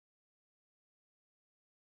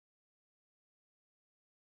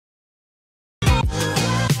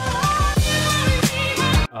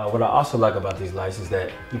What I also like about these lights is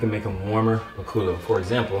that you can make them warmer or cooler. For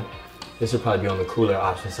example, this would probably be on the cooler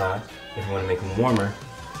option side. If you want to make them warmer,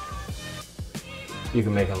 you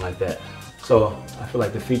can make them like that. So I feel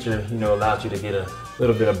like the feature, allows you to get a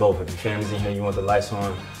little bit of both. If your family's in here, you want the lights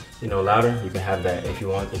on, louder, you can have that. If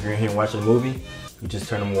you're in here watching a movie, you just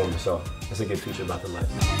turn them warmer. So that's a good feature about the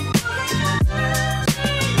lights.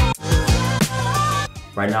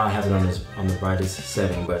 Right now I have it on the brightest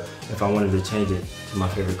setting, but if I wanted to change it to my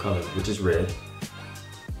favorite color, which is red,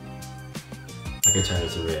 I can turn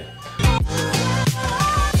it to red.